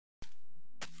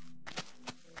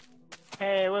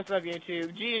Hey, what's up,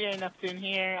 YouTube? GJ Neptune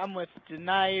here. I'm with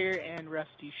Denier and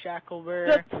Rusty Shackleberg.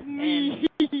 That's me!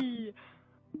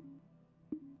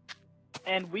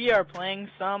 And we are playing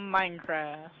some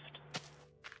Minecraft.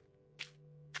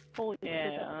 Holy shit,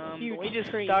 that's a huge we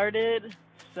just tree. started,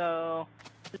 so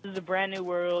this is a brand new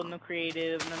world, no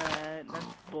creative, none of that. That's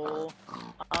bull.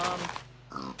 I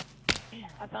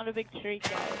found a big tree,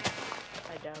 guys.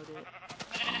 I doubt it.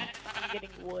 I'm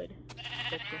getting wood.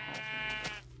 Bet you haven't.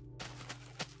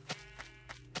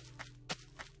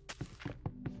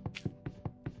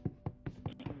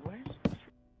 Where's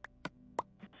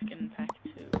the skin pack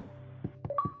 2?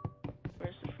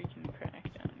 Where's the freaking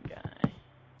crackdown guy?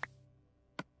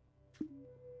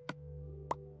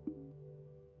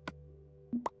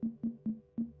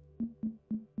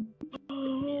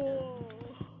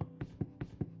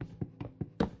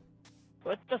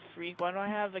 What the freak? Why do I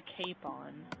have a cape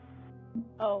on?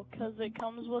 Oh, 'cause it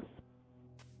comes with...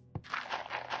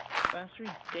 That's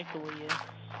ridiculous.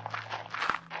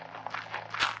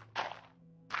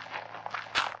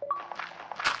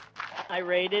 I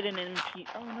raided an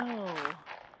Oh no!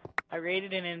 I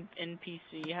raided an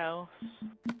NPC house,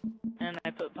 and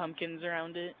I put pumpkins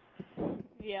around it.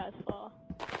 Yeah, I saw.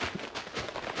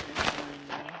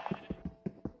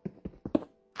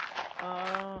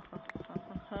 Oh,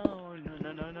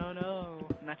 no.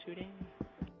 Not shooting.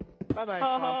 Bye-bye,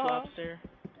 swamp lobster.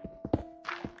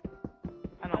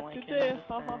 I don't like him, this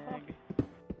bag.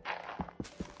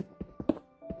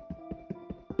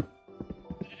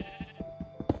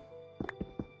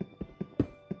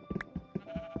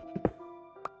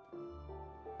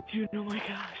 Dude, oh my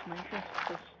gosh, Minecraft's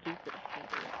so stupid, I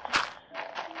hate it.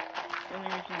 The only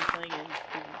reason I'm playing it is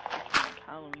because it's freaking like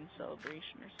Halloween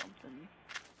celebration or something.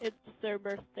 It's their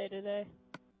birthday today.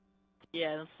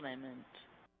 Yeah, that's what I meant.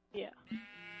 Yeah.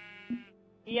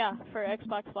 Yeah, for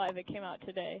Xbox Live it came out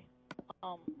today.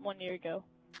 1 year ago.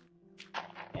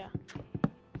 Yeah.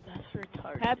 That's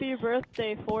retarded. Happy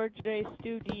birthday, 4J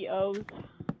Studios.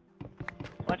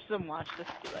 Watch them watch this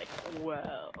be like,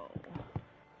 whoa.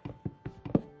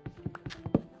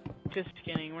 Just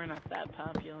kidding, we're not that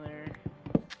popular.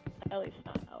 At least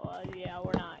not. Yeah,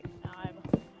 we're not.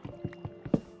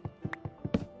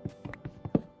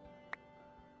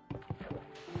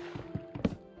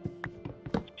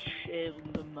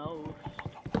 Shit, the most.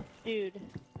 Dude,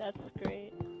 that's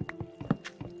great.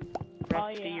 Oh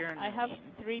yeah, I have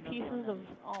 3 pieces of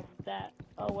that.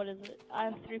 Oh, what is it? I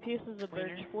have 3 pieces of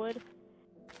birch wood.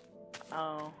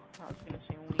 Oh, I was gonna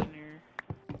say wiener.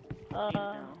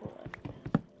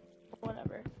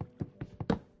 Whatever.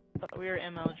 But we were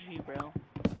MLG, bro.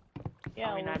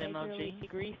 Yeah, we're not MLG. MLG.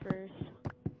 Griefers.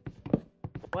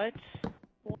 What?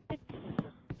 What?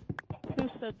 Who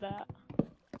said that?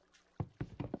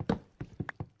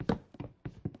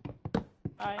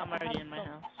 I'm already in my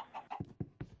house.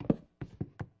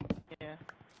 Yeah.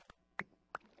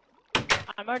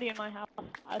 I'm already in my house.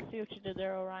 I see what you did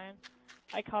there, Orion.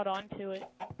 I caught on to it.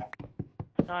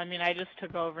 No, I mean, I just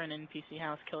took over an NPC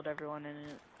house, killed everyone in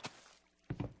it.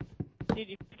 Dude,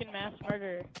 you fucking mass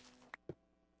murderer.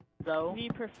 So? The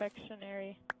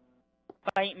perfectionary.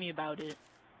 Fight me about it.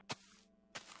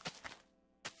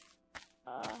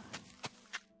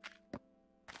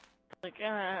 Like,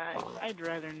 I'd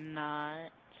rather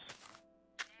not.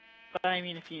 But I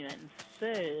mean, if you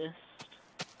insist.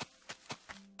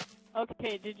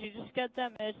 Okay, did you just get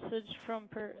that message from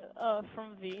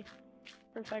V?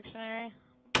 Perfectionary?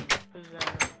 Who's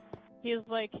that? He was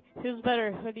like, who's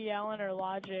better, Hoodie Allen or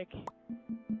Logic?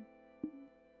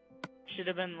 Should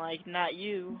have been like, not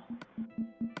you.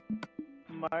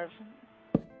 Marvin.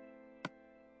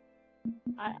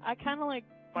 I kinda like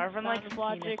Marvin likes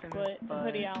Logic, but but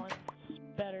Hoodie Allen's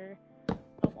better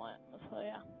somewhat, so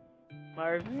yeah.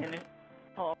 Marvin,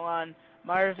 hold on.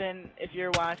 Marvin, if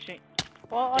you're watching...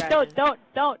 Well, don't!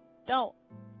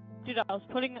 Dude, I was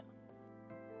putting...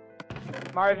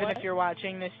 Marvin, what? if you're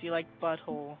watching this, you like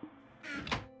butthole.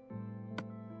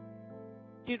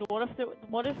 Dude, what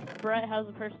if Brett has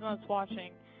a person that's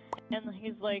watching, and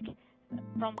he's like,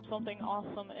 from something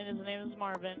awesome, and his name is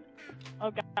Marvin.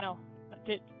 Oh god, no.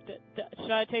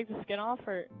 Should I take the skin off,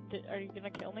 or are you gonna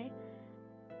kill me?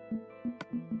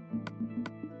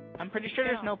 I'm pretty sure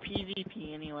there's no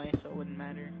PvP anyway, so it wouldn't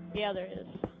matter. Yeah, there is.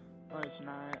 No, it's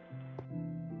not.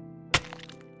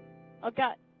 Oh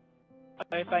god.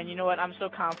 Okay, fine. You know what? I'm so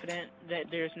confident that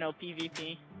there's no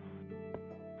PvP.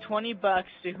 $20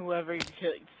 to whoever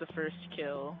gets the first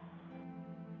kill.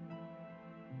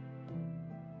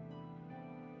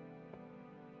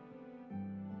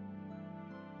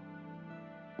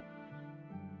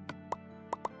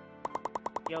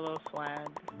 Yellow flag.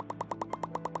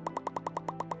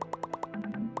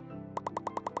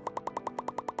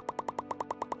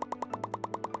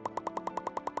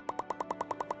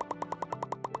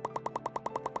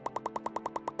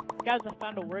 guys, I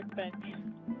found a workbench.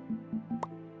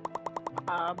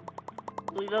 I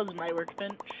believe that was my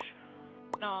workbench.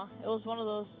 Nah, it was one of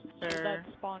those that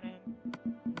spawn in.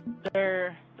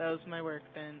 There, that was my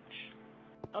workbench.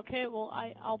 Okay, well,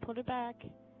 I'll put it back.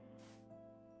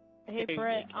 Hey, There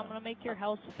Brett, you go. I'm gonna make your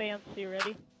house fancy.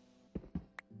 Ready?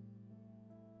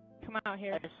 Come out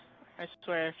here. I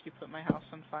swear if you put my house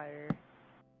on fire.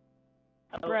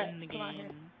 Brett, in the come out here.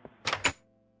 game.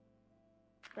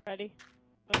 Ready?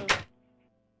 Move.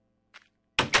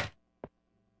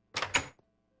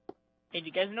 Hey, do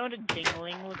you guys know what a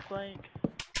dingling looks like?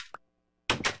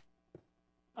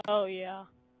 Oh, yeah.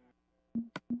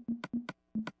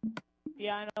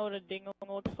 Yeah, I know what a dingling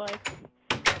looks like.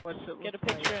 What's it look Get a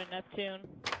picture like? of Neptune.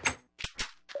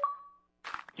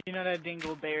 Do you know what a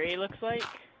dingleberry looks like?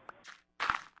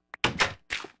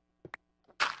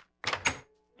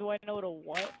 Do I know what a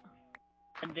what?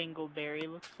 A dingleberry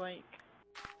looks like?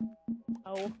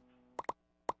 Oh.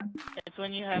 It's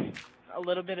when you have a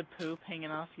little bit of poop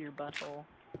hanging off your butthole.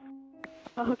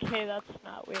 Okay, that's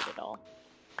not weird at all.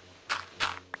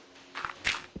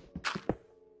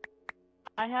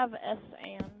 I have S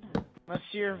and. Most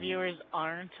of your viewers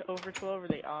aren't over 12, or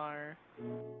they are.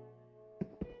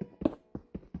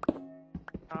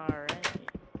 Alright.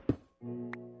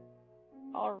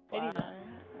 Alrighty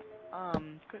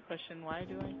then. Quick question, why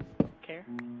do I care?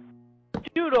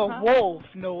 Dude, a wolf!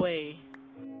 No way.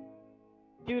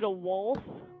 Dude, a wolf?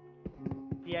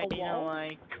 Yeah, A you know, wolf?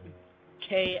 like,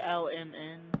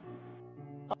 KLMN.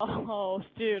 Oh,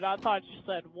 dude, I thought you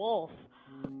said wolf.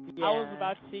 Yeah. I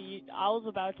was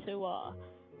about to,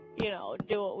 you know,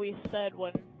 do what we said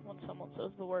when someone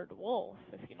says the word wolf,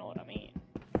 if you know what I mean.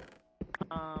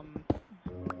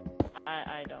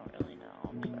 I don't really know,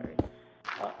 I'm sorry.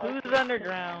 Okay, Who's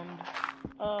underground?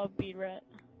 B-Ret.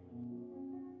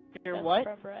 Your Best what?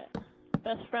 friend Brett.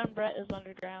 Best friend Brett is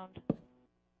underground.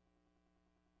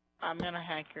 I'm gonna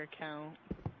hack your account.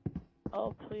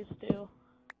 Oh, please do.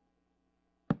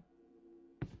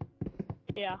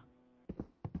 Yeah.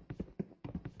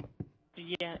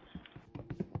 Yeah.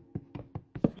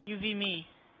 UV me.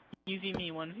 UV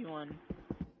me, 1v1.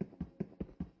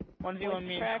 1v1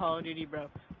 me in Call of Duty, bro.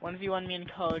 1v1 me in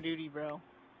Call of Duty, bro.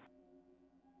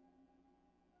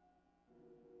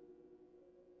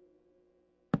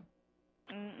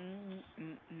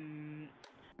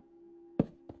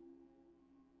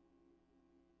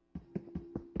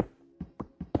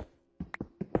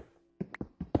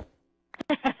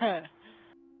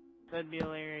 That'd be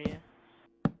hilarious.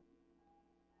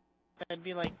 That'd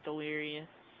be like delirious.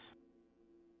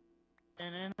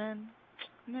 Nothing.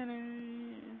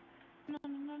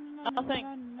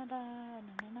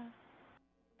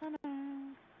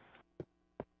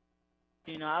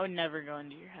 You know, I would never go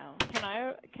into your house.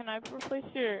 Can I replace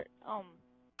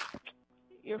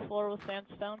your floor with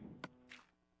sandstone?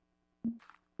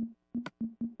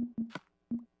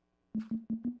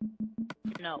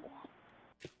 No.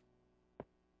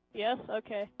 Yes?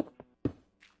 Okay.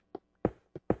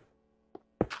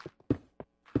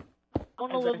 I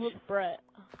wanna live with Brett.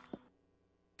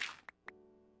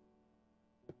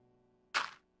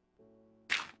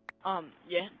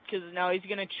 Yeah, because now he's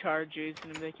gonna charge you. He's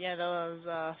gonna be like, yeah, that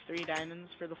was, 3 diamonds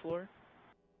for the floor.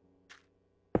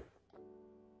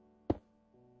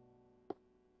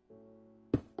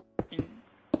 And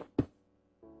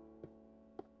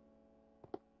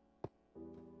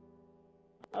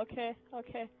Okay.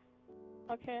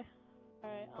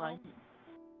 Alright,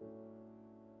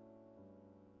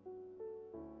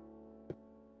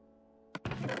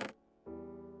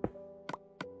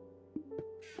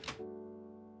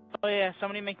 oh yeah,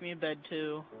 somebody make me a bed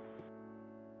too.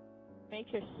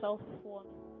 make yourself one.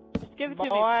 Just give it to me,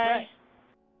 Bye.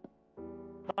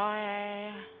 Brett.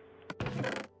 Bye.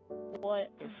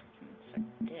 What? You're fucking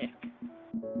dick.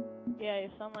 Yeah, you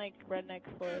sound like redneck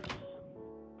flips.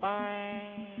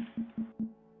 Bye.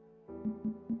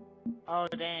 Oh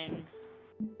dang.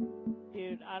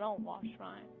 Dude, I don't wash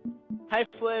mine. Hi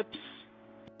flips.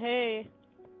 Hey.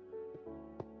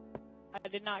 I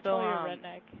did not call you a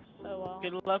redneck, so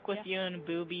good luck with you and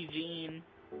Booby Jean.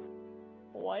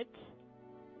 What?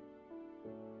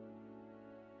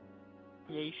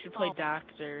 Yeah, you should play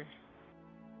Doctor.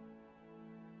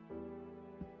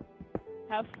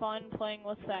 Have fun playing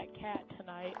with that cat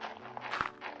tonight.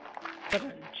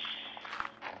 Kidding,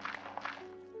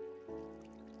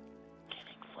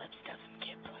 Flips doesn't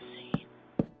get pussy.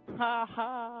 Ha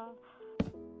ha.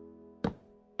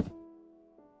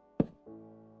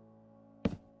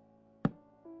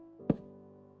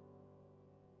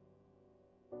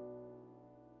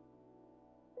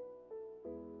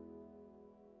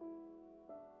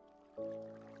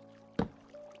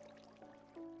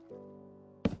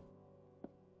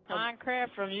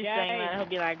 Minecraft. From you yay. saying that, he'll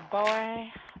be like,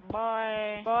 boy, Boy.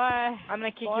 I'm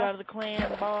gonna kick Boy. you out of the clan,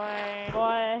 boy.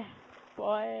 Boy.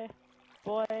 Boy.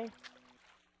 Boy.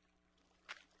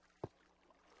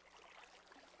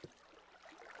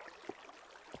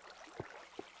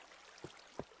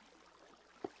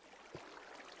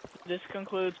 This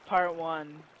concludes part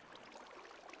 1.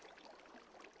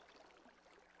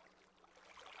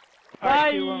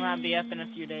 Part 2 will not be up in a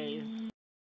few days.